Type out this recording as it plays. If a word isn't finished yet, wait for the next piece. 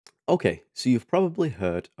Okay, so you've probably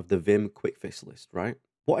heard of the Vim Quickfix List, right?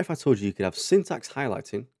 What if I told you you could have syntax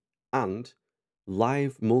highlighting and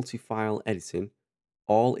live multi-file editing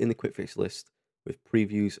all in the Quickfix List with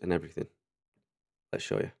previews and everything? Let's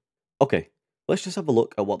show you. Okay, let's just have a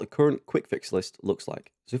look at what the current Quickfix List looks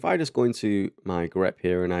like. So if I just go into my grep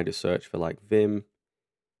here and I just search for like vim.o,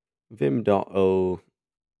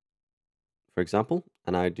 for example,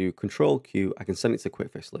 and I do Control Q, I can send it to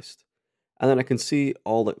Quickfix List. And then I can see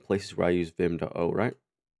all the places where I use vim.o, right?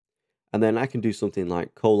 And then I can do something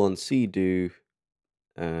like :c do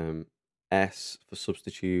s for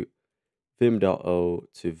substitute vim.o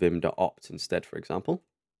to vim.opt instead, for example.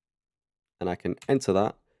 And I can enter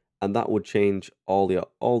that, and that would change all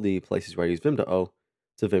the places where I use vim.o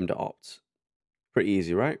to vim.opt. Pretty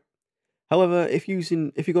easy, right? However, if you're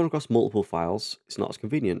going across multiple files, it's not as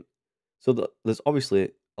convenient. So there's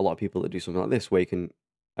obviously a lot of people that do something like this, where you can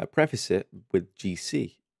preface it with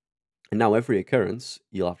GC. And now every occurrence,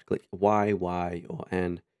 you'll have to click Y, or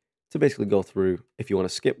N to basically go through. If you want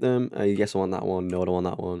to skip them, yes, I want that one, no, I don't want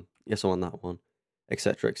that one, yes, I want that one,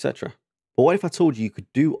 etc., etc. But what if I told you you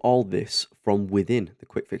could do all this from within the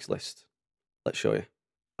Quickfix List? Let's show you.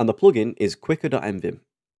 And the plugin is Quicker.nvim.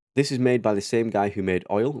 This is made by the same guy who made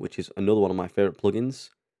Oil, which is another one of my favorite plugins.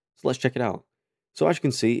 So let's check it out. So as you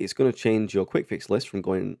can see, it's going to change your Quickfix List from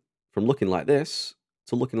looking like this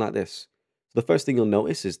to looking like this. So the first thing you'll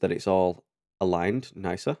notice is that it's all aligned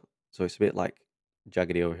nicer. So it's a bit like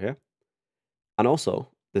jaggedy over here. And also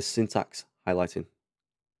the syntax highlighting.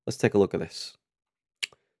 Let's take a look at this.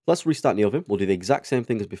 Let's restart Neovim. We'll do the exact same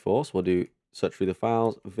thing as before. So we'll do search through the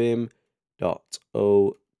files, vim.o.:q,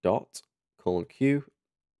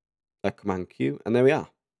 command Q, and there we are.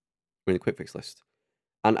 We're in the Quickfix List.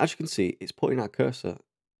 And as you can see, it's putting our cursor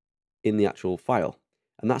in the actual file.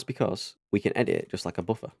 And that's because we can edit it just like a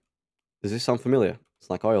buffer. Does this sound familiar?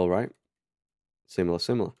 It's like Oil, right? Similar.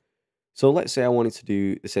 So let's say I wanted to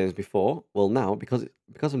do the same as before. Well, now, because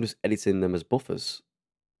I'm just editing them as buffers,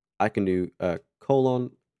 I can do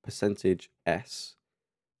 %s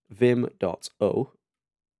vim.o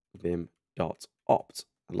vim.opt.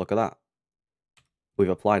 And look at that. We've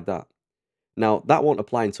applied that. Now, that won't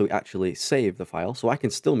apply until we actually save the file, so I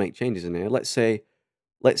can still make changes in here. Let's say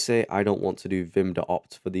I don't want to do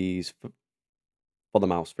vim.opt for these, for the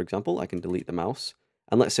mouse, for example. I can delete the mouse.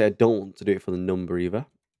 And let's say I don't want to do it for the number either,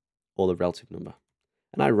 or the relative number.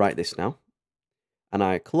 And I write this now, and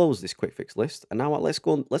I close this Quickfix List. And now let's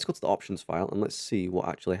go to the options file, and let's see what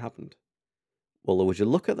actually happened. Well, would you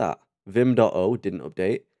look at that? Vim.o didn't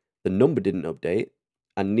update, the number didn't update,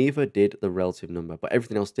 and neither did the relative number, but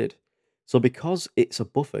everything else did. So because it's a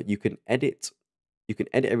buffer, you can edit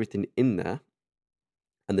everything in there,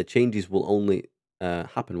 and the changes will only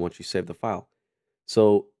happen once you save the file.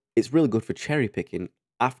 So it's really good for cherry picking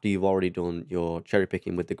after you've already done your cherry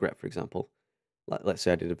picking with the grep, for example. Let's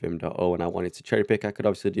say I did a vim.o and I wanted to cherry pick, I could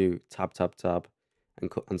obviously do tab,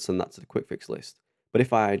 and send that to the Quickfix List. But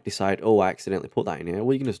if I decide, oh, I accidentally put that in here,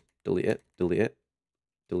 well, you can just delete it,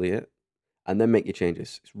 and then make your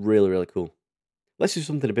changes. It's really, really cool. Let's do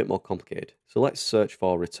something a bit more complicated. So let's search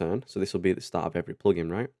for return. So this will be at the start of every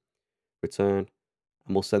plugin, right? Return,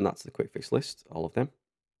 and we'll send that to the Quickfix List, all of them.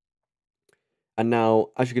 And now,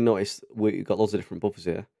 as you can notice, we've got loads of different buffers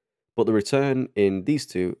here, but the return in these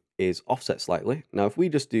two is offset slightly. Now, if we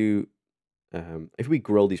just do, if we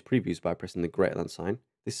grow these previews by pressing the greater than sign,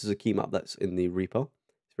 this is a key map that's in the repo.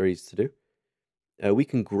 It's very easy to do. We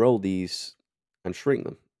can grow these and shrink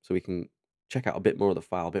them, so we can check out a bit more of the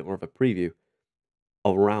file, a bit more of a preview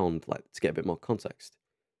around, like, to get a bit more context.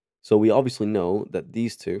 So we obviously know that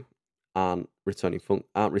these two aren't returning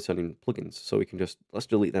plugins, so we can let's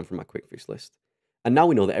delete them from our Quickfix List. And now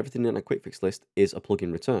we know that everything in our Quickfix List is a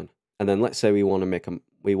plugin return. And then let's say we want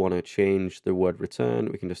to change the word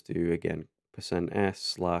return. We can just do again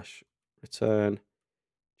 %s/return,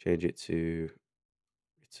 change it to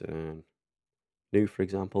return new, for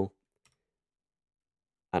example.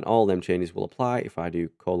 And all them changes will apply if I do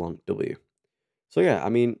 :w. So yeah, I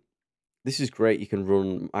mean, this is great. You can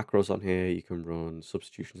run macros on here. You can run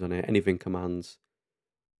substitutions on here. Nvim commands.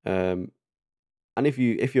 And if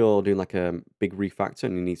you're doing like a big refactor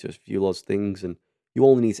and you need to view those things and you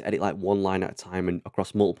only need to edit like one line at a time and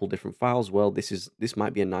across multiple different files, well, this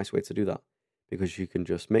might be a nice way to do that, because you can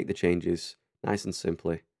just make the changes nice and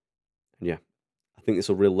simply. And yeah, I think this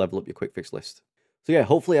will really level up your Quickfix List. So yeah,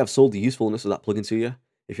 hopefully I've sold the usefulness of that plugin to you.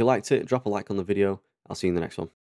 If you liked it, drop a like on the video. I'll see you in the next one.